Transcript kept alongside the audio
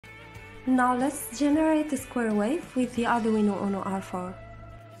Now let's generate a square wave with the Arduino Uno R4.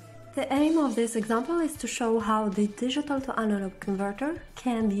 The aim of this example is to show how the digital to analog converter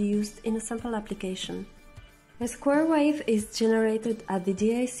can be used in a simple application. A square wave is generated at the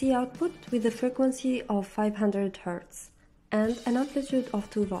DAC output with a frequency of 500 Hz and an amplitude of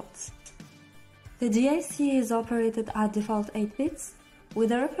 2 volts. The DAC is operated at default 8 bits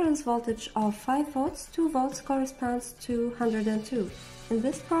with a reference voltage of 5 volts. 2 volts corresponds to 102. In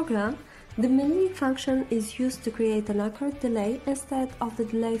this program, the milli function is used to create an accurate delay instead of the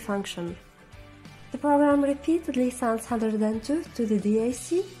delay function. The program repeatedly sends 102 to the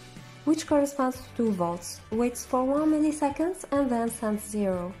DAC, which corresponds to 2 volts, waits for 1 milliseconds and then sends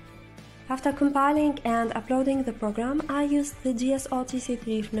 0. After compiling and uploading the program, I used the GSOTC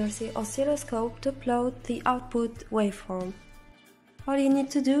ThriftNersey oscilloscope to plot the output waveform. All you need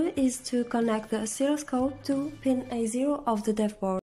to do is to connect the oscilloscope to pin A0 of the dev board.